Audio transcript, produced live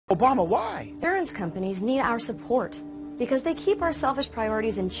Obama, why? Insurance companies need our support because they keep our selfish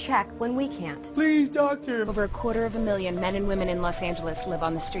priorities in check when we can't. Please, doctor. Over 250,000 men and women in Los Angeles live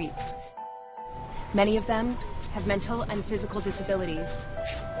on the streets. Many of them have mental and physical disabilities,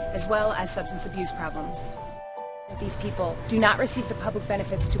 as well as substance abuse problems. These people do not receive the public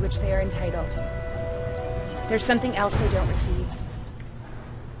benefits to which they are entitled. There's something else they don't receive.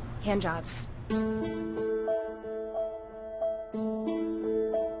 Hand jobs.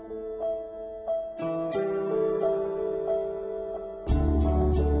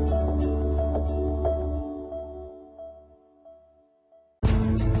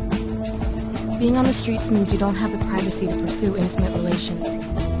 Being on the streets means you don't have the privacy to pursue intimate relations,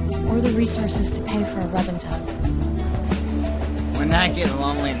 or the resources to pay for a rub and tug. When I get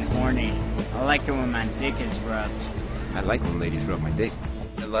lonely and horny, I like it when my dick is rubbed. I like when ladies rub my dick.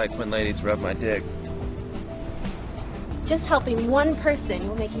 I like when ladies rub my dick. Just helping one person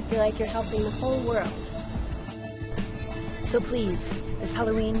will make you feel like you're helping the whole world. So please, this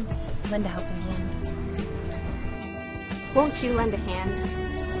Halloween, lend a helping hand. Won't you lend a hand?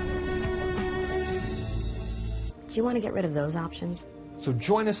 Do you want to get rid of those options? So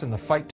join us in the fight